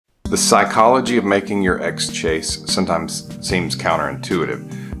The psychology of making your ex chase sometimes seems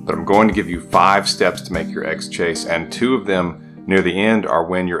counterintuitive, but I'm going to give you 5 steps to make your ex chase, and 2 of them near the end are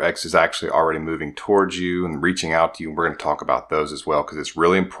when your ex is actually already moving towards you and reaching out to you. We're going to talk about those as well because it's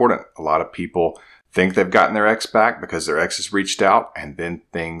really important. A lot of people think they've gotten their ex back because their ex has reached out and then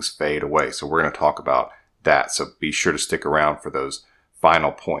things fade away. So we're going to talk about that. So be sure to stick around for those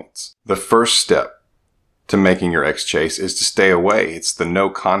final points. The first step to making your ex chase is to stay away. It's the no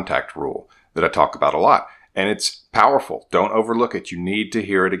contact rule that I talk about a lot. And it's powerful. Don't overlook it. You need to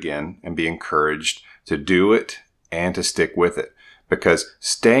hear it again and be encouraged to do it and to stick with it. Because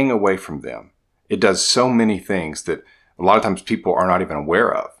staying away from them, it does so many things that a lot of times people are not even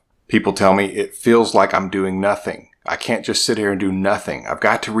aware of. People tell me it feels like I'm doing nothing. I can't just sit here and do nothing. I've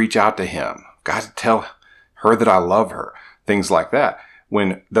got to reach out to him. I've got to tell her that I love her. Things like that.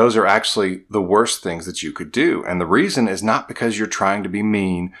 When those are actually the worst things that you could do. And the reason is not because you're trying to be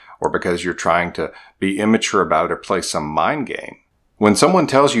mean or because you're trying to be immature about it or play some mind game. When someone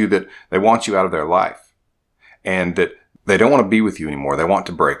tells you that they want you out of their life and that they don't want to be with you anymore, they want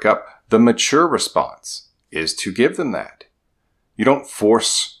to break up, the mature response is to give them that. You don't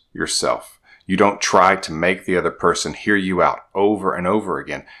force yourself. You don't try to make the other person hear you out over and over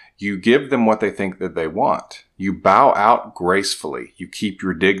again. You give them what they think that they want. You bow out gracefully. You keep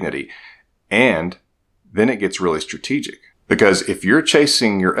your dignity. And then it gets really strategic. Because if you're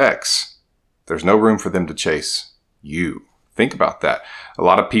chasing your ex, there's no room for them to chase you. Think about that. A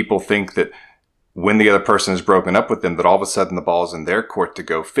lot of people think that when the other person has broken up with them, that all of a sudden the ball's in their court to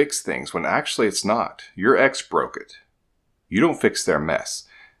go fix things, when actually it's not. Your ex broke it. You don't fix their mess.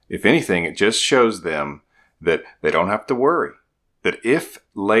 If anything, it just shows them that they don't have to worry. That if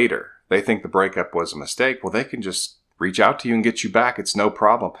later they think the breakup was a mistake, well, they can just reach out to you and get you back. It's no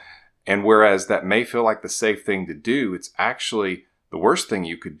problem. And whereas that may feel like the safe thing to do, it's actually the worst thing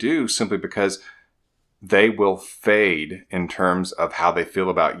you could do simply because they will fade in terms of how they feel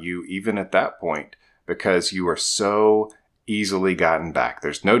about you, even at that point, because you are so easily gotten back.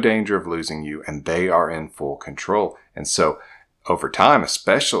 There's no danger of losing you, and they are in full control. And so over time,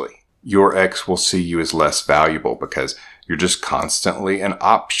 especially, your ex will see you as less valuable because you're just constantly an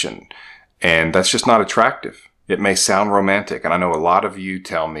option. And that's just not attractive. It may sound romantic. And I know a lot of you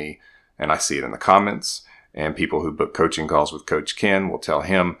tell me, and I see it in the comments, and people who book coaching calls with Coach Ken will tell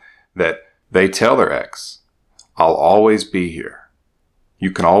him that they tell their ex, I'll always be here.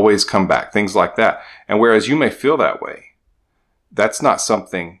 You can always come back. Things like that. And whereas you may feel that way, that's not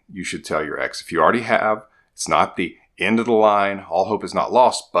something you should tell your ex. If you already have, it's not the end of the line. All hope is not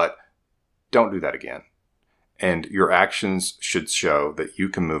lost, but don't do that again. And your actions should show that you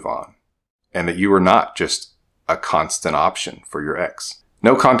can move on and that you are not just a constant option for your ex.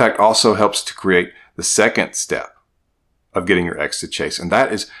 No contact also helps to create the second step of getting your ex to chase, and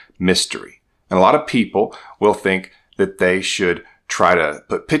that is mystery. And a lot of people will think that they should try to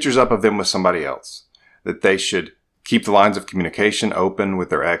put pictures up of them with somebody else, that they should keep the lines of communication open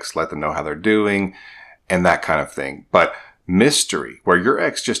with their ex, let them know how they're doing, and that kind of thing. But mystery, where your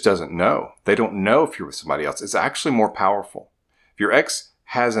ex just doesn't know, they don't know if you're with somebody else, is actually more powerful. If your ex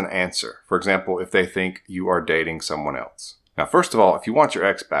has an answer, for example, if they think you are dating someone else. Now, first of all, if you want your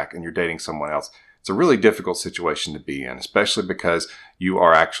ex back and you're dating someone else, it's a really difficult situation to be in, especially because you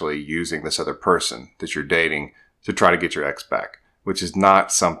are actually using this other person that you're dating to try to get your ex back, which is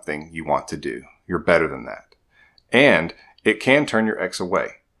not something you want to do. You're better than that. And it can turn your ex away.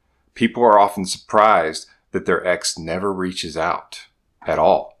 People are often surprised that their ex never reaches out at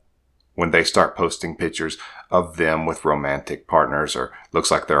all when they start posting pictures of them with romantic partners or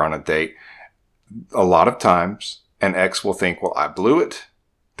looks like they're on a date. A lot of times, an ex will think, well, I blew it.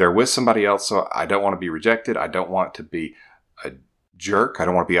 They're with somebody else, so I don't want to be rejected. I don't want to be a jerk. I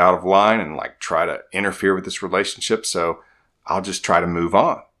don't want to be out of line and try to interfere with this relationship, so I'll just try to move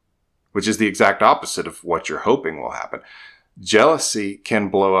on, which is the exact opposite of what you're hoping will happen. Jealousy can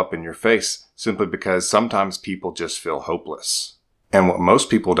blow up in your face simply because sometimes people just feel hopeless. And what most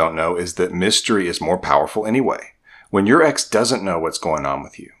people don't know is that mystery is more powerful anyway. When your ex doesn't know what's going on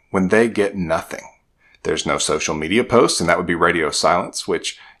with you, when they get nothing, there's no social media posts, and that would be radio silence,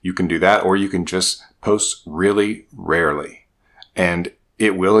 which you can do that, or you can just post really rarely. And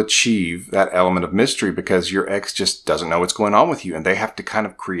it will achieve that element of mystery because your ex just doesn't know what's going on with you, and they have to kind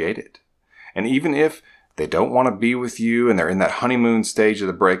of create it. And even if they don't want to be with you and they're in that honeymoon stage of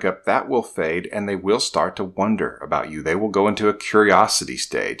the breakup, that will fade and they will start to wonder about you. They will go into a curiosity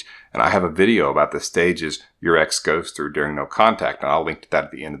stage. And I have a video about the stages your ex goes through during no contact, and I'll link to that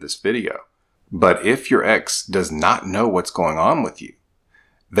at the end of this video. But if your ex does not know what's going on with you,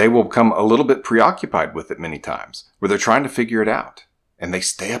 they will become a little bit preoccupied with it many times, where they're trying to figure it out. And they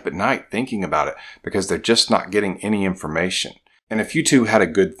stay up at night thinking about it because they're just not getting any information. And if you two had a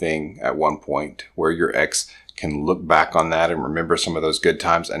good thing at one point where your ex can look back on that and remember some of those good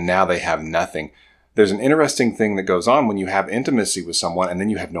times, and now they have nothing, there's an interesting thing that goes on when you have intimacy with someone and then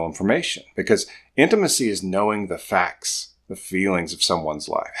you have no information. Because intimacy is knowing the facts, the feelings of someone's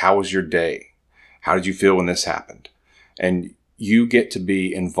life. How was your day? How did you feel when this happened? And you get to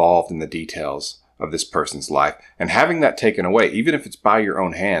be involved in the details of this person's life. And having that taken away, even if it's by your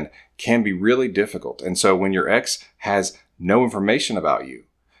own hand, can be really difficult. And so when your ex has no information about you,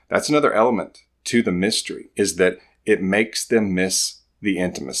 that's another element to the mystery, is that it makes them miss the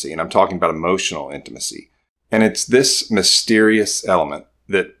intimacy. And I'm talking about emotional intimacy. And it's this mysterious element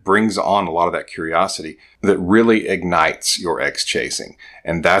that brings on a lot of that curiosity that really ignites your ex chasing.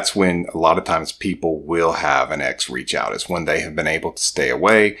 And that's when a lot of times people will have an ex reach out, is when they have been able to stay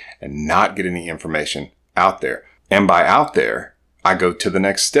away and not get any information out there. And by out there, I go to the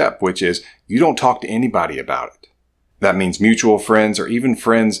next step, which is you don't talk to anybody about it. That means mutual friends or even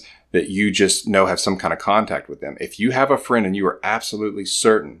friends that you just know have some kind of contact with them. If you have a friend and you are absolutely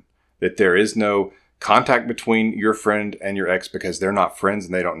certain that there is no contact between your friend and your ex because they're not friends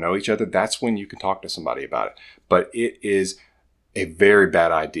and they don't know each other, that's when you can talk to somebody about it. But it is a very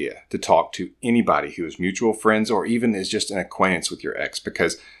bad idea to talk to anybody who is mutual friends or even is just an acquaintance with your ex,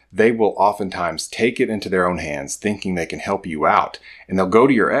 because they will oftentimes take it into their own hands thinking they can help you out, and they'll go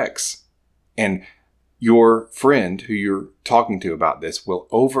to your ex, and your friend who you're talking to about this will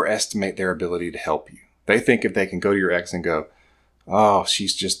overestimate their ability to help you. They think if they can go to your ex and go, "Oh,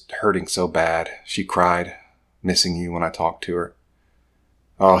 she's just hurting so bad. She cried, missing you when I talked to her.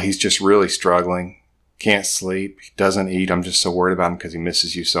 Oh, he's just really struggling. Can't sleep. He doesn't eat. I'm just so worried about him because he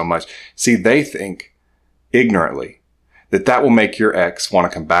misses you so much." See, they think ignorantly that that will make your ex want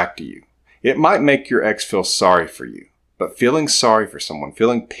to come back to you. It might make your ex feel sorry for you, but feeling sorry for someone,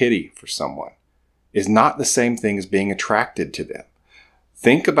 feeling pity for someone, is not the same thing as being attracted to them.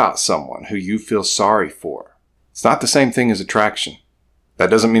 Think about someone who you feel sorry for. It's not the same thing as attraction. That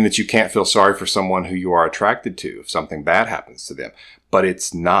doesn't mean that you can't feel sorry for someone who you are attracted to if something bad happens to them, but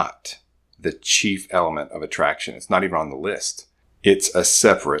it's not the chief element of attraction. It's not even on the list. It's a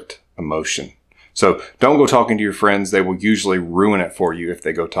separate emotion. So don't go talking to your friends. They will usually ruin it for you if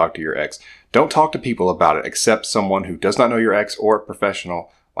they go talk to your ex. Don't talk to people about it except someone who does not know your ex or a professional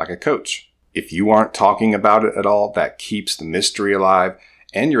like a coach. If you aren't talking about it at all, that keeps the mystery alive,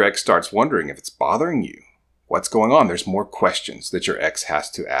 and your ex starts wondering if it's bothering you. What's going on? There's more questions that your ex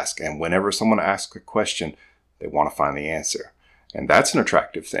has to ask. And whenever someone asks a question, they want to find the answer. And that's an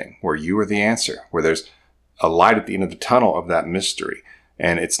attractive thing, where you are the answer, where there's a light at the end of the tunnel of that mystery.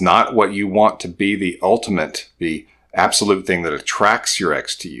 And it's not what you want to be the ultimate, the absolute thing that attracts your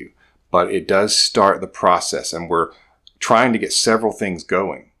ex to you, but it does start the process. And we're trying to get several things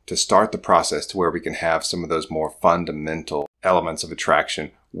going to start the process to where we can have some of those more fundamental elements of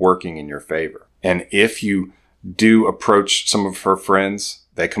attraction working in your favor. And if you do approach some of her friends,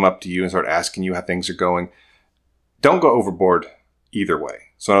 they come up to you and start asking you how things are going, don't go overboard either way.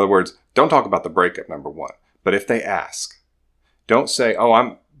 So in other words, don't talk about the breakup, number one. But if they ask, don't say, "Oh,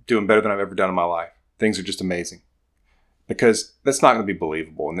 I'm doing better than I've ever done in my life. Things are just amazing." Because that's not going to be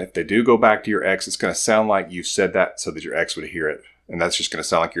believable. And if they do go back to your ex, it's going to sound like you said that so that your ex would hear it. And that's just going to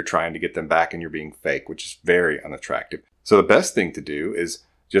sound like you're trying to get them back and you're being fake, which is very unattractive. So the best thing to do is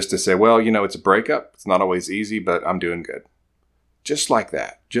just to say, "Well, it's a breakup. It's not always easy, but I'm doing good." Just like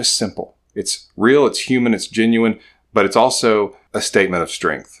that. Just simple. It's real, it's human, it's genuine, but it's also a statement of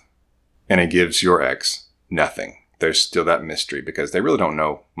strength. And it gives your ex nothing. There's still that mystery because they really don't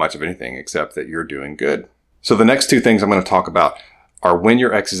know much of anything except that you're doing good. So the next two things I'm going to talk about are when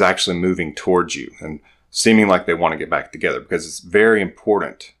your ex is actually moving towards you and seeming like they want to get back together, because it's very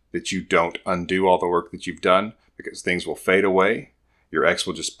important that you don't undo all the work that you've done, because things will fade away. Your ex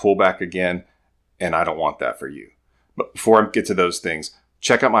will just pull back again, and I don't want that for you. But before I get to those things,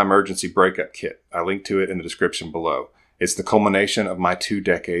 check out my emergency breakup kit. I link to it in the description below. It's the culmination of my 2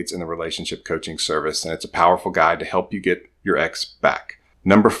 decades in the relationship coaching service, and it's a powerful guide to help you get your ex back.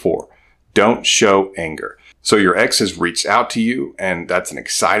 Number 4, don't show anger. So your ex has reached out to you, and that's an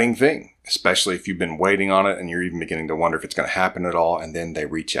exciting thing, especially if you've been waiting on it and you're even beginning to wonder if it's going to happen at all. And then they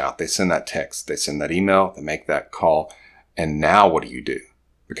reach out, they send that text, they send that email, they make that call. And now what do?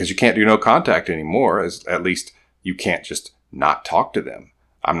 Because you can't do no contact anymore, at least you can't just not talk to them.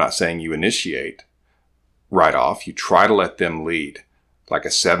 I'm not saying you initiate right off. You try to let them lead, like a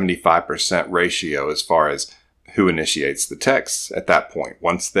 75% ratio as far as who initiates the texts at that point,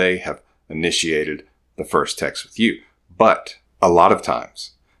 once they have initiated the first text with you. But a lot of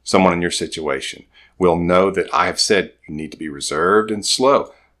times, someone in your situation, will know that I have said you need to be reserved and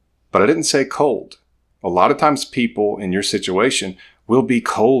slow, but I didn't say cold. A lot of times people in your situation will be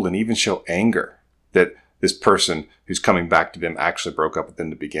cold and even show anger that this person who's coming back to them actually broke up with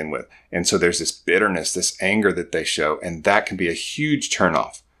them to begin with. And so there's this bitterness, this anger that they show, and that can be a huge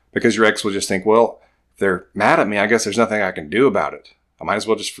turnoff because your ex will just think, well, if they're mad at me, I guess there's nothing I can do about it. I might as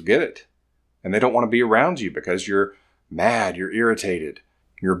well just forget it. And they don't want to be around you because you're mad, you're irritated,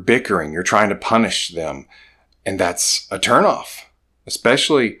 you're bickering, you're trying to punish them. And that's a turnoff,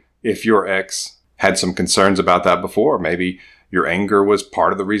 especially if your ex had some concerns about that before. Maybe your anger was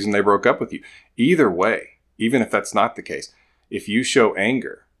part of the reason they broke up with you. Either way, even if that's not the case, if you show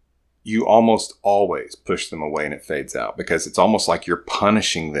anger, you almost always push them away and it fades out because it's almost like you're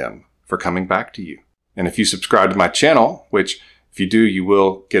punishing them for coming back to you. And if you subscribe to my channel, which if you do, you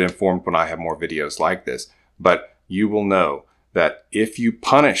will get informed when I have more videos like this, but you will know that if you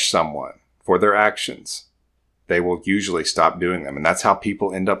punish someone for their actions, they will usually stop doing them. And that's how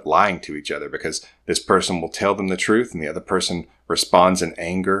people end up lying to each other, because this person will tell them the truth and the other person responds in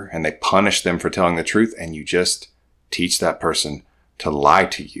anger and they punish them for telling the truth, and you just teach that person to lie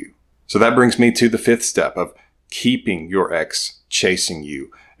to you. So that brings me to the fifth step of keeping your ex chasing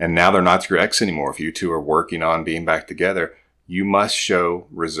you. And now they're not your ex anymore. If you two are working on being back together, you must show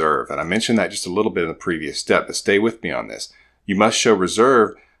reserve. And I mentioned that just a little bit in the previous step, but stay with me on this. You must show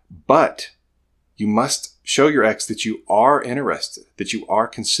reserve, but you must show your ex that you are interested, that you are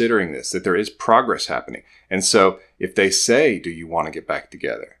considering this, that there is progress happening. And so if they say, do you want to get back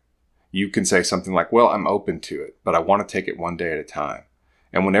together? You can say something like, well, I'm open to it, but I want to take it one day at a time.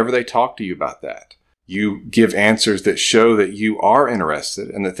 And whenever they talk to you about that, you give answers that show that you are interested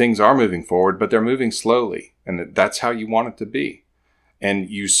and that things are moving forward, but they're moving slowly, and that that's how you want it to be. And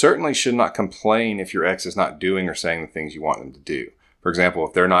you certainly should not complain if your ex is not doing or saying the things you want them to do. For example,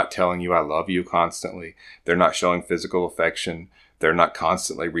 if they're not telling you I love you constantly, they're not showing physical affection, they're not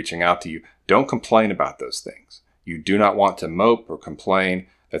constantly reaching out to you, don't complain about those things. You do not want to mope or complain.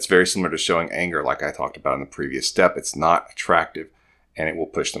 That's very similar to showing anger like I talked about in the previous step. It's not attractive and it will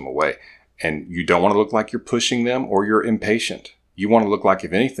push them away. And you don't want to look like you're pushing them or you're impatient. You want to look like,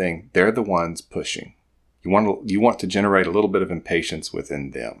 if anything, they're the ones pushing. You want to generate a little bit of impatience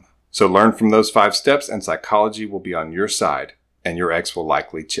within them. So learn from those 5 steps and psychology will be on your side and your ex will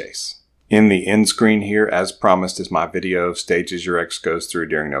likely chase. In the end screen here, as promised, is my video, Stages Your Ex Goes Through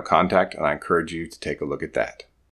During No Contact, and I encourage you to take a look at that.